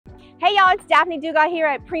Hey y'all, it's Daphne Dugas here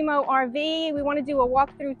at Primo RV. We want to do a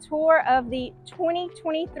walkthrough tour of the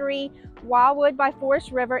 2023 Wildwood by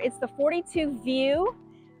Forest River. It's the 42VIEW.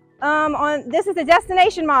 This is a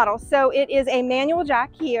destination model, so it is a manual jack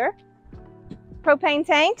here. Propane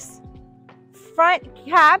tanks. Front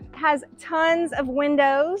cap has tons of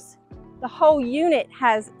windows. The whole unit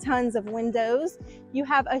has tons of windows. You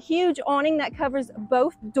have a huge awning that covers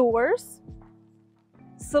both doors.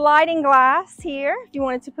 Sliding glass here. If you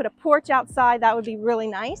wanted to put a porch outside, that would be really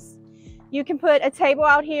nice. You can put a table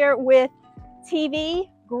out here with TV,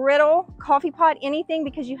 griddle, coffee pot, anything,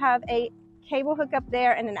 because you have a cable hookup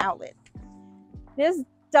there and an outlet. This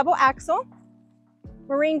double axle,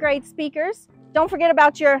 marine grade speakers. Don't forget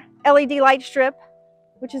about your LED light strip,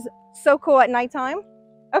 which is so cool at nighttime.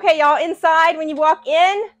 Okay, y'all, inside when you walk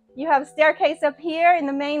in, you have a staircase up here in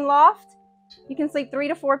the main loft. You can sleep 3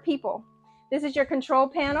 to 4 people. This is your control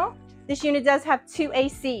panel. This unit does have 2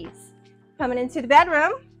 ACs. Coming into the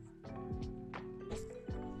bedroom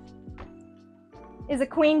is a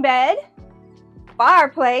queen bed,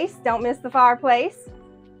 fireplace, don't miss the fireplace,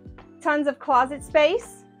 tons of closet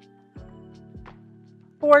space,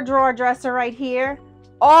 4-drawer dresser right here,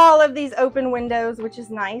 all of these open windows, which is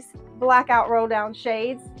nice, blackout roll down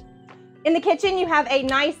shades. In the kitchen, you have a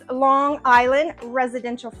nice long island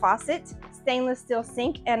residential faucet, stainless steel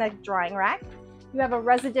sink, and a drying rack. You have a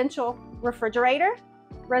residential refrigerator,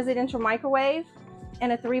 residential microwave,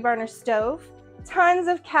 and a 3-burner stove. Tons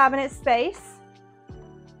of cabinet space,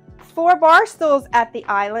 4 bar stools at the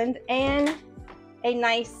island, and a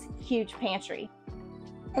nice huge pantry.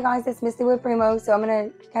 Hey guys, it's Misty with Primo, so I'm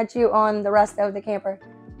going to catch you on the rest of the camper.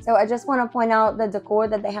 So I just want to point out the decor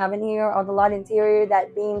that they have in here, or the light interior.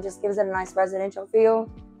 That beam just gives it a nice residential feel.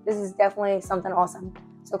 This is definitely something awesome.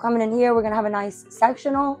 So coming in here, we're going to have a nice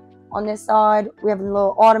sectional. On this side, we have a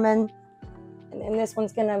little ottoman. And then this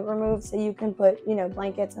one's going to remove so you can put,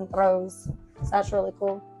 blankets and throws. So that's really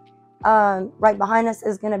cool. Right behind us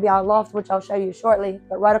is going to be our loft, which I'll show you shortly.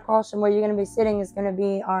 But right across from where you're going to be sitting is going to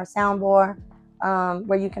be our soundbar,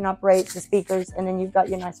 where you can operate the speakers. And then you've got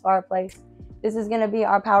your nice fireplace. This is going to be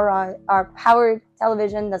our powered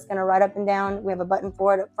television that's going to ride up and down. We have a button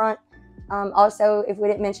for it up front. Also, if we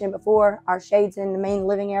didn't mention it before, our shades in the main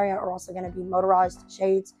living area are also going to be motorized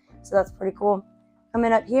shades. So that's pretty cool.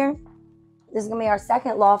 Coming up here, this is going to be our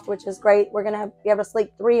second loft, which is great. We're going to be able to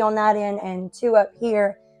sleep 3 on that end and 2 up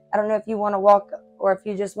here. I don't know if you want to walk or if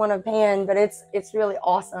you just want to pan, but it's really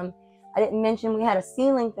awesome. I didn't mention we had a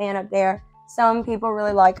ceiling fan up there. Some people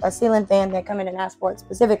really like a ceiling fan. They come in and ask for it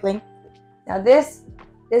specifically. Now this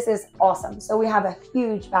is awesome. So we have a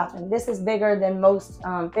huge bathroom. This is bigger than most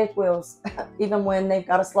fifth wheels, even when they've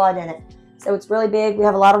got a slide in it. So it's really big. We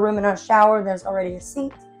have a lot of room in our shower. There's already a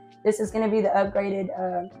seat. This is going to be the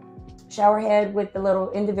upgraded shower head with the little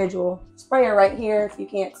individual sprayer right here, if you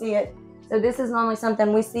can't see it. So this is normally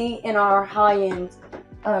something we see in our high-end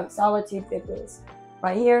solitude fifth wheels.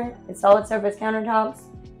 Right here, it's solid surface countertops.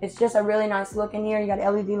 It's just a really nice look in here. You got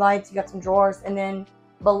LED lights, you got some drawers, and then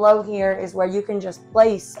below here is where you can just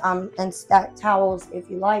place and stack towels if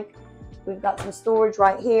you like. We've got some storage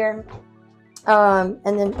right here. And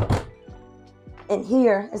then in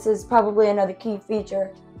here, this is probably another key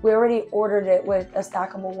feature. We already ordered it with a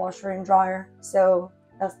stackable washer and dryer. So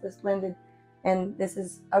that's the Splendid. And this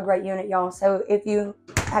is a great unit, y'all. So if you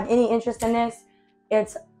have any interest in this,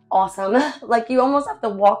 it's awesome. Like, you almost have to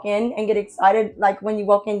walk in and get excited. Like, when you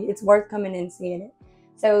walk in, it's worth coming in and seeing it.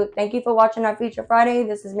 So thank you for watching our Feature Friday.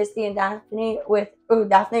 This is Misty and Daphne with Primo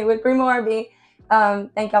RV.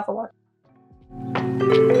 Thank y'all for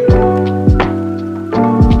watching.